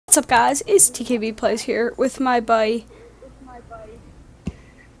What's up, guys? It's TKB Plays here with my buddy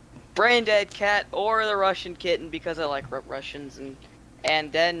Braindead cat or the Russian kitten because I like Russians and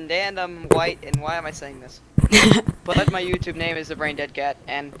I'm white and why am I saying this? But my YouTube name is the Braindead cat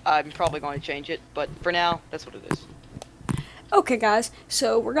and I'm probably going to change it, but for now that's what it is. Okay, guys,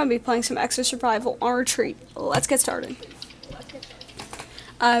 so we're gonna be playing some Exo Survival on Retreat. Let's get started.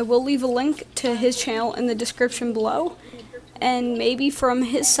 I will leave a link to his channel in the description below, and maybe from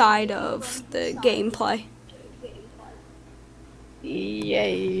his side of the gameplay.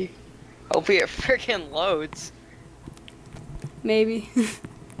 Yay! Hopefully it freaking loads. Maybe.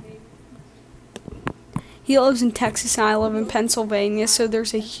 He lives in Texas and I live in Pennsylvania, so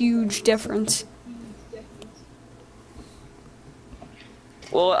there's a huge difference.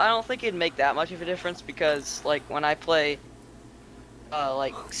 Well, I don't think it'd make that much of a difference because, like, when I play,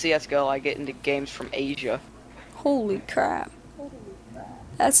 like, CSGO, I get into games from Asia. Holy crap.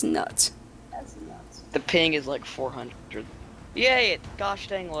 That's nuts. The ping is like 400. Yay, it gosh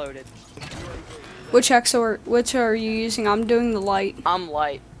dang loaded. Which are you using? I'm doing the light. I'm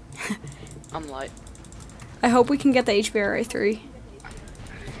light. I'm light. I hope we can get the HBRA3.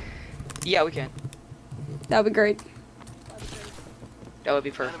 Yeah, we can. That would be great. That would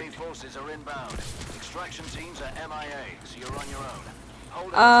be perfect. Enemy forces are inbound. Extraction teams are MIA, so you're on your own.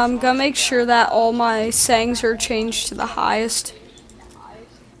 Hold I'm gonna make sure that all my settings are changed to the highest.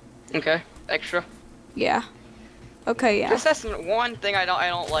 Okay, extra. Yeah. Okay, yeah. Just that's one thing I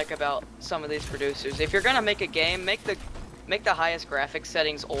don't like about some of these producers. If you're gonna make a game, make the highest graphics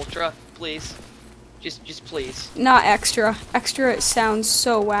settings ultra, please. Just please. Not extra. Extra, it sounds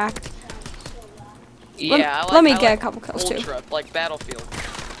so whacked. Yeah, let me I get like a couple kills ultra, too. like Battlefield.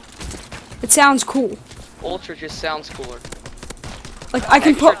 It sounds cool. Ultra just sounds cooler. Like I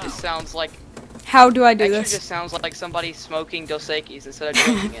can Extra put. just sounds like. How do I do Extra this? just sounds like somebody smoking Dos Equis instead of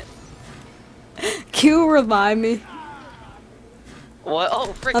drinking it. Q revive me. What?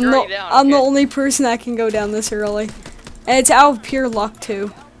 Oh, frick, I'm you're the already down. I'm the Okay. only person that can go down this early, and it's out of pure luck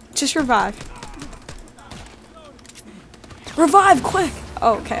too. Just revive. Revive quick!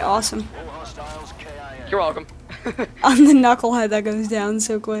 Oh, okay, awesome. all hostiles KIA. You're welcome. I'm the knucklehead that goes down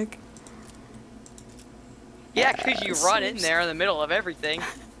so quick. Yeah, because you run in there in the middle of everything.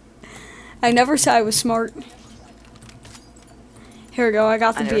 I never said I was smart. Here we go, I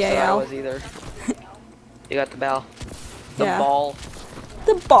got the I never said I BAL. was either. You got the ball. The Yeah. ball.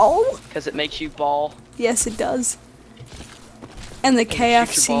 The ball? Because it makes you ball. Yes, it does. And the You shoot your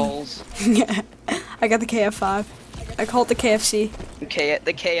KFC. balls. I got the KF5. I call it the KFC. Okay,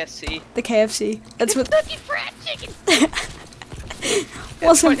 the KFC. The KFC. That's what. Kentucky Fried Chicken.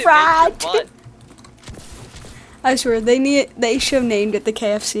 Wasn't That's fried what it makes your chicken. I swear they should have named it the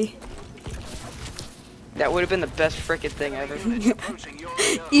KFC. butt. That would have been the best frickin' thing ever. Approaching your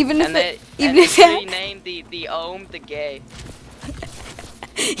zone. Even if And it, they even if should it, named the Ohm the gay.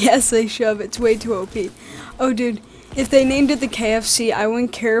 yes, they should. It's way too OP. Oh, dude, if they named it the KFC, I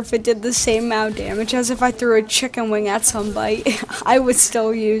wouldn't care if it did the same amount of damage as if I threw a chicken wing at somebody. I would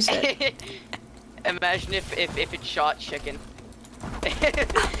still use it. Imagine if it shot chicken.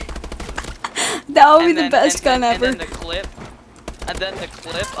 That would be the best gun ever. And then the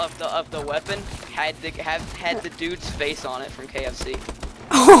clip of the weapon had the dude's face on it from KFC.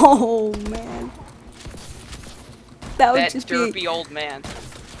 Oh man, that would That just derpy be old man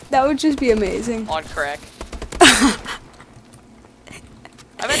amazing. on crack. I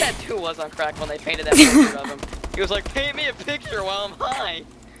bet that dude was on crack when they painted that picture of him. He was like, paint me a picture while I'm high.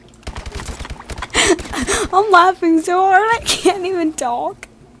 I'm laughing so hard I can't even talk.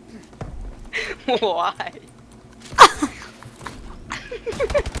 Why?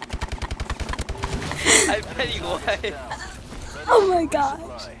 I bet he was. Oh my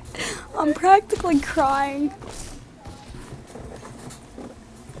gosh, I'm practically crying.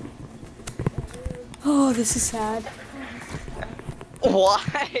 Oh, this is sad.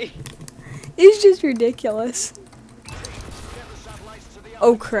 Why? It's just ridiculous.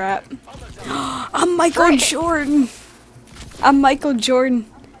 Oh crap. I'm Michael Jordan. I'm Michael Jordan.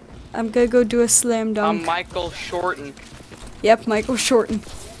 I'm gonna go do a slam dunk. I'm Michael Shorten. Yep, Michael Shorten.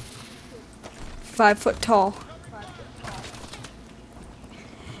 5 foot tall.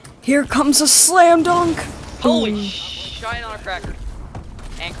 Here comes a slam dunk. Holy Boom. shine on a cracker.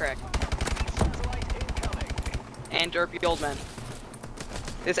 And crack. And derpy old man.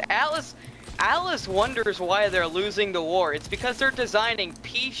 This Alice wonders why they're losing the war. It's because they're designing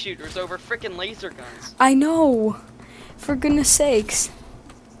pea shooters over frickin' laser guns. I know. For goodness sakes.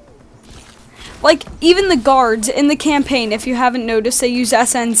 Like, even the guards in the campaign, if you haven't noticed, they use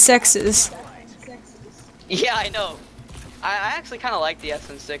SN6s. Yeah, I know. I actually kind of like the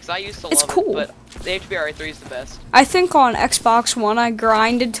SN6. I used to It's love cool. it, but the HBR3 is the best. I think on Xbox One I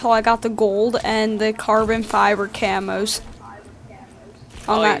grinded till I got the gold and the carbon fiber camos on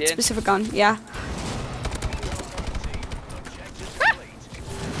Oh, you that did? specific gun. Yeah.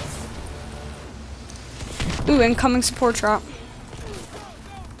 Ooh, incoming support drop.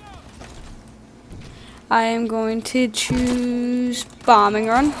 I am going to choose bombing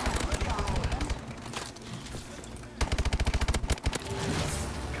run.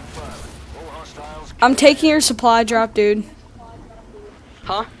 I'm taking your supply drop, dude.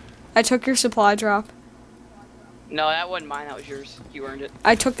 Huh? I took your supply drop. No, that wasn't mine. That was yours. You earned it.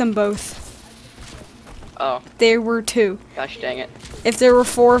 I took them both. Oh, There were 2. gosh dang it. If there were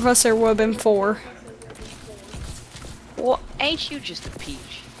 4 of us, there would have been 4. Well, ain't you just a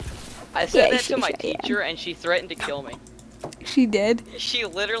peach? I said Yeah, that to my I am. teacher, and she threatened to kill me. She did. She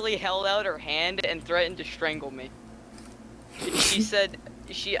literally held out her hand and threatened to strangle me. She said,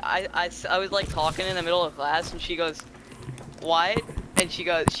 I was like talking in the middle of class, and she goes, Wyatt, and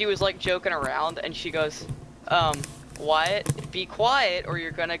she was like joking around, and she goes, Wyatt, be quiet or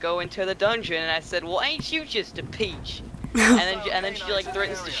you're gonna go into the dungeon. And I said, well, ain't you just a peach? And then she like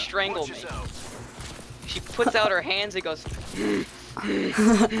threatens to strangle me. She puts out her hands and goes,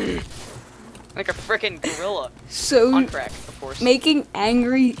 like a frickin' gorilla. So On crack, of course. making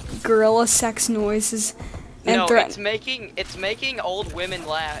angry gorilla sex noises and No, threat. it's making old women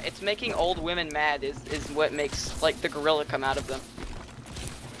laugh. It's making old women mad is what makes like the gorilla come out of them.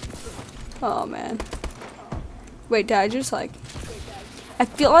 Oh man. Wait, did I just like? I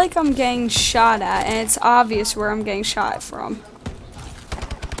feel like I'm getting shot at, and it's obvious where I'm getting shot from.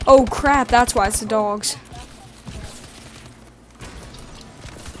 Oh crap! That's why it's the dogs.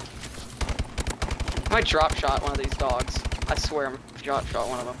 I might drop shot one of these dogs. I swear I'm drop shot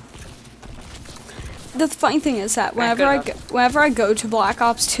one of them. The funny thing is that Alright, whenever I go to Black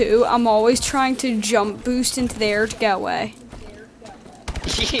Ops 2, I'm always trying to jump boost into the air to get away.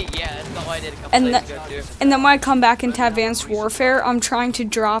 Yeah, that's all I did a couple And days ago too. And then when I come back into Advanced Warfare, I'm trying to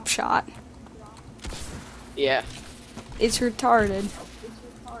drop shot. Yeah. It's retarded.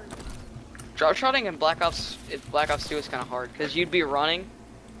 Drop shotting in Black Ops 2 is kind of hard because you'd be running,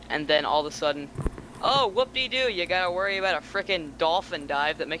 and then all of a sudden, oh whoop-de-doo, you gotta worry about a frickin' dolphin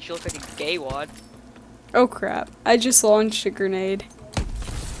dive that makes you look like a gay wad. Oh crap! I just launched a grenade.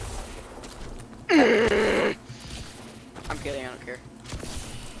 I'm kidding, I don't care.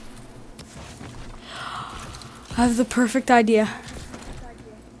 I have the perfect idea.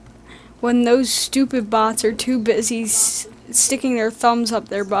 When those stupid bots are too busy sticking their thumbs up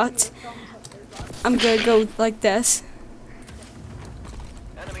their butts, I'm gonna go like this.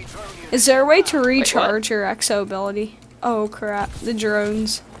 Is there a way to recharge your Exo ability? Oh crap, the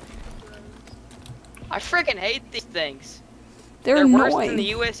drones. I frickin' hate these things. They're worse than annoying. the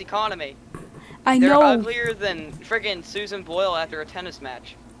U.S. economy. I They're know. uglier than frickin' Susan Boyle after a tennis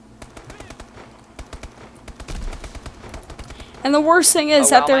match. And the worst thing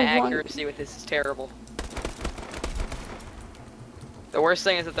is Oh, wow, that they're my one. accuracy with this is terrible. The worst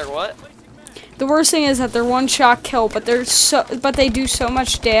thing is that they're what? The worst thing is that they're one-shot kill, but they do so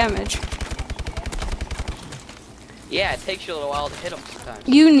much damage. Yeah, it takes you a little while to hit them sometimes.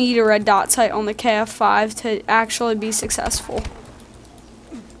 You need a red dot sight on the KF5 to actually be successful.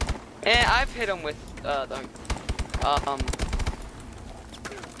 And I've hit them with the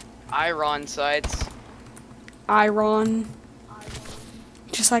Iron sights. Iron.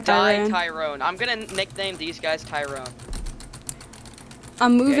 Just like Die Iran. Tyrone. I'm gonna nickname these guys Tyrone.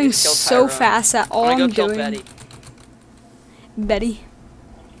 I'm moving just killed so Tyrone. fast that all I'm I'm gonna go doing. kill Betty. Betty.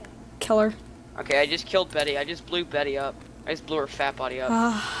 Killer. Okay, I just killed Betty. I just blew Betty up. I just blew her fat body up.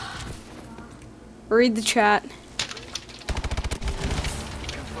 Read the chat.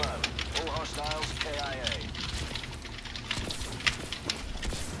 Confirmed. All hostiles KIA.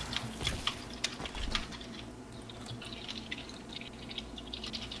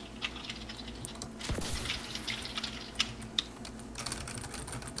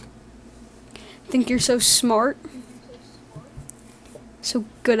 Think you're so smart? So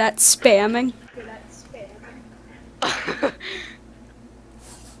good at spamming?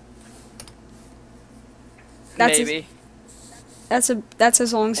 That's Maybe. That's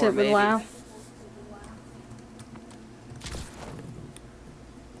as long as Or it would maybe. allow.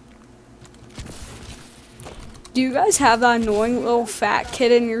 Do you guys have that annoying little fat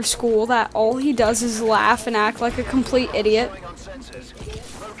kid in your school that all he does is laugh and act like a complete idiot? Going on sensors.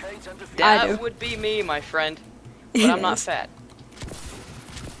 Locate and defuse. I do. That would be me, my friend. But I'm not Yes. fat.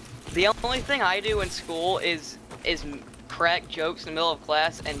 The only thing I do in school is crack jokes in the middle of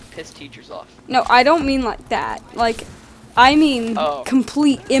class and piss teachers off. No, I don't mean like that. Like, I mean, Oh.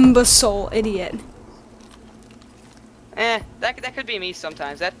 complete imbecile idiot. That could be me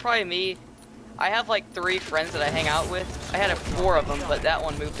sometimes. That's probably me. I have like 3 friends that I hang out with. I had 4 of them, but that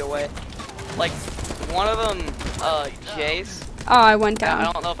one moved away. Like, one of them, Jace. Oh, I went I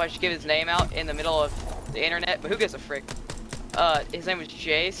down. don't know if I should give his name out in the middle of the internet, but who gives a frick? His name was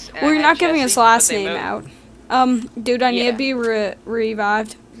Jace. And We're I had not giving Jesse, his last but they name moved. out. Dude, I need Yeah. to be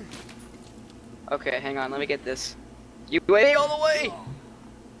revived. Okay, hang on, let me get this. You wait all the way!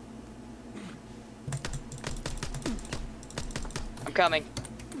 I'm coming.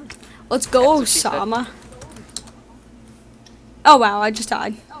 Let's go, That's what she said. Osama. Oh wow, I just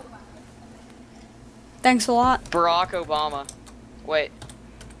died. Thanks a lot. Barack Obama. Wait,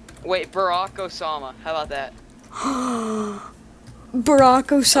 Barack Osama. How about that? Barack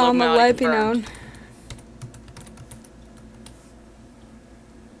Osama, Illuminati let it be confirmed. known.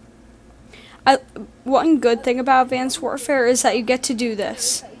 One good thing about Advanced Warfare is that you get to do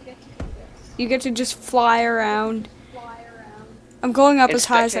this. You get to just fly around. I'm going up In as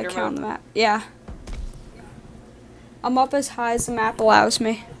high as I spectator can on the mode? map. Yeah. I'm up as high as the map allows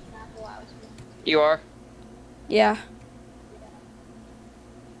me. You are? Yeah.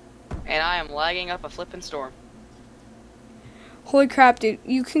 And I am lagging up a flippin' storm. Holy crap, dude.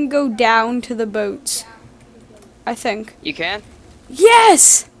 You can go down to the boats. I think. You can?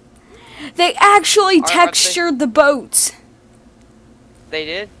 Yes! They actually Are they- textured the boats. They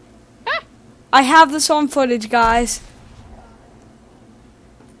did? I have this on footage, guys.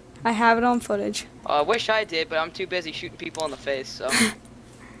 I have it on footage. I wish I did, but I'm too busy shooting people in the face, so.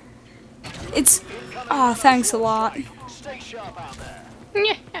 It's... Oh, thanks a lot. Stay sharp out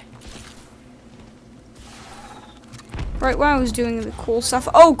there. Right when I was doing the cool stuff.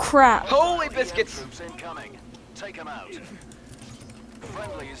 Oh, crap. Holy biscuits! Troops incoming. Take them out.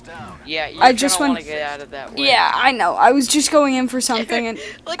 Friendly is down. Yeah, you're I just gonna went- want to get out of that way. Yeah, I know. I was just going in for something and...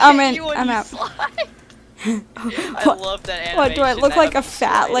 Look I'm at in. you when I'm you out. slide. I What- love that animation. What, do I look that like of a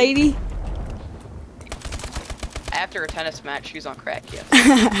fat sliding. lady? After a tennis match, she's on crack, yes.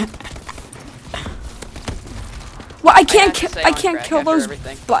 Well, I have can't to say I on can't crack kill after those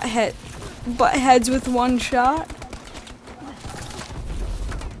everything. butt heads with one shot.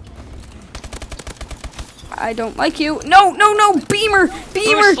 I don't like you. No, no, no, Beamer!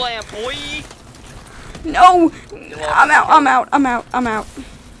 Beamer! Boost slam, boy! No! I'm out.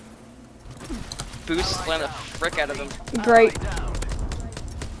 Boost slam the frick out of him. Great.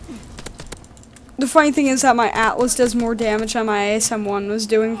 The funny thing is that my Atlas does more damage than my ASM-1 was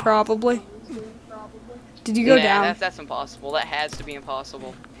doing, probably. Did you go Nah, down? That's impossible. That has to be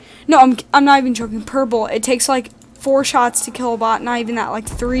impossible. No, I'm not even joking. Purple, it takes like 4 shots to kill a bot, not even that, like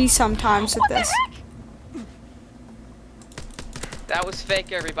 3 sometimes with this. That was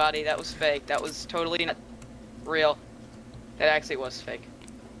fake, everybody. That was fake. That was totally not real. That actually was fake.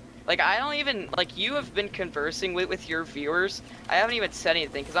 Like, I don't even, like, you have been conversing with your viewers. I haven't even said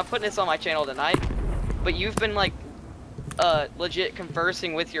anything, because I'm putting this on my channel tonight. But you've been, like, legit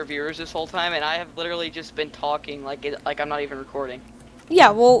conversing with your viewers this whole time, and I have literally just been talking like I'm not even recording.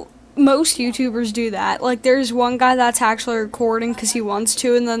 Yeah, well, most YouTubers do that. Like, there's one guy that's actually recording because he wants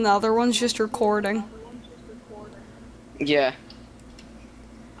to, and then the other one's just recording. Yeah.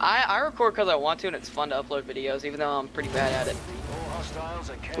 I record because I want to, and it's fun to upload videos, even though I'm pretty bad at it.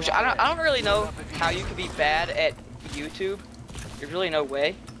 Which I don't really know how you can be bad at YouTube. There's really no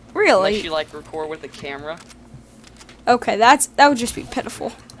way. Really? Unless you like record with a camera. Okay, that would just be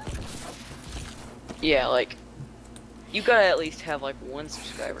pitiful. Yeah, like you gotta at least have like 1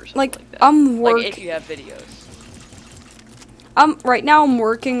 subscriber or something Like, like that. I'm Like if you have videos. Right now I'm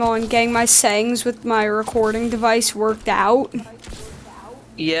working on getting my settings with my recording device worked out.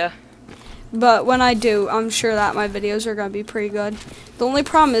 Yeah. But when I do, I'm sure that my videos are gonna be pretty good. The only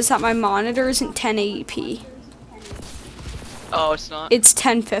problem is that my monitor isn't 1080p. Oh, it's not. It's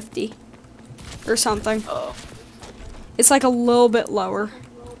 1050 or something. Oh. It's like a little bit lower.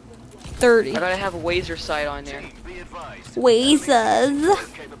 30. I gotta have a laser sight on there. Be advised.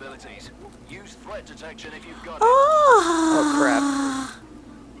 Wazers. Capabilities. Use threat detection if you've got it. Oh,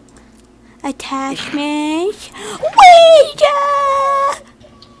 attachment. Wager!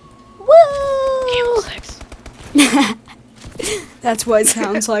 Woo! Sex. That's what it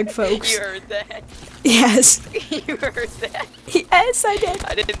sounds like, folks. You heard that? Yes. You heard that? Yes, I did.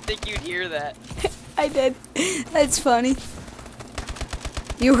 I didn't think you'd hear that. I did. That's funny.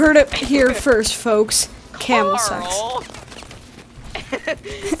 You heard it here first, folks. Camel sex. Carl.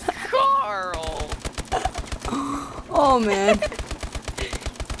 Carl. Oh, man.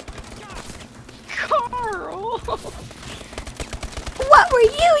 Carl. What were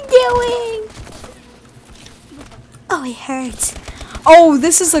you doing? Oh, Ow, it hurts. Oh,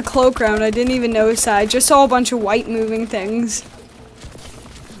 this is a cloak round. I didn't even notice that. I just saw a bunch of white moving things.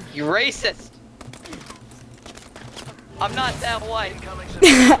 You racist! I'm not that white.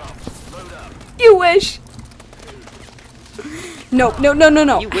 You wish. No, no, no, no,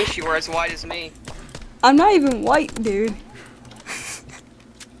 no. You wish you were as white as me. I'm not even white, dude.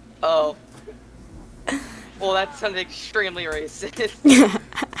 Oh. Well, that sounds extremely racist.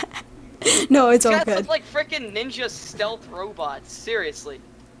 No, it's all You guys good. look like freaking ninja stealth robots. Seriously.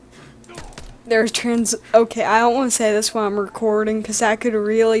 There's trans. Okay, I don't want to say this while I'm recording because that could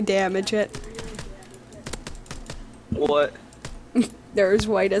really damage it. What? There's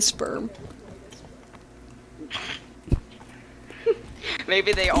white as sperm.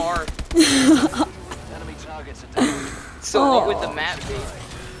 Maybe they are. Enemy targets are down. So what would the map be?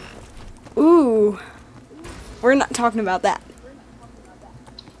 Ooh. We're not talking about that.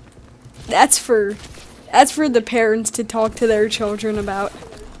 That's for the parents to talk to their children about.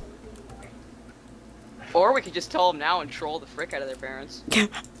 Or we could just tell them now and troll the frick out of their parents.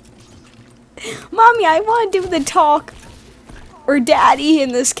 Mommy, I want to do the talk. Or daddy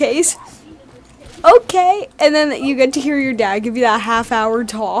in this case. Okay. And then you get to hear your dad give you that half-hour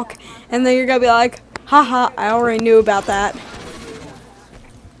talk. And then you're going to be like, haha, I already knew about that.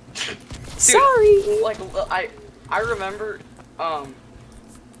 Dude, Sorry. Like, I remember, I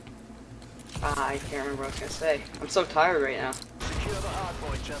can't remember what I was gonna say. I'm so tired right now. Secure the hard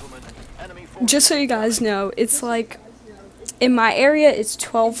point, gentlemen. Enemy Just so you guys know, it's like, in my area, it's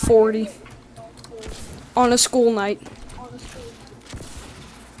 12:40 on a school night.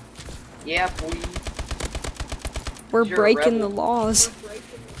 Yeah, boy. We're You're a breaking the rebel. laws.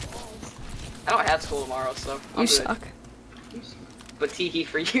 I don't have school tomorrow, so I'm You good. suck. But teehee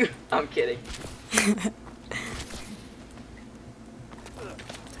for you. I'm kidding.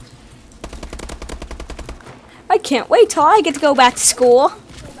 I can't wait till I get to go back to school.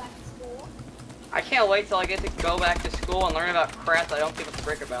 I can't wait till I get to go back to school and learn about crap that I don't give a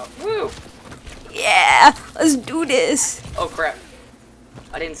frick about. Woo! Yeah, let's do this. Oh crap.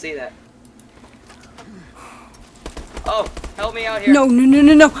 I didn't see that. Oh, help me out here. No, no, no,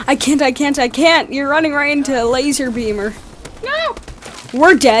 no, no. I can't. You're running right into a laser beamer. No!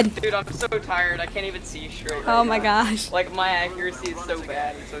 We're dead. Dude, I'm so tired. I can't even see straight right Oh my now. gosh. Like, my accuracy is so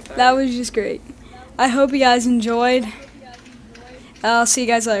bad. I'm so tired. That was just great. I hope you guys enjoyed. I'll see you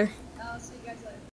guys later.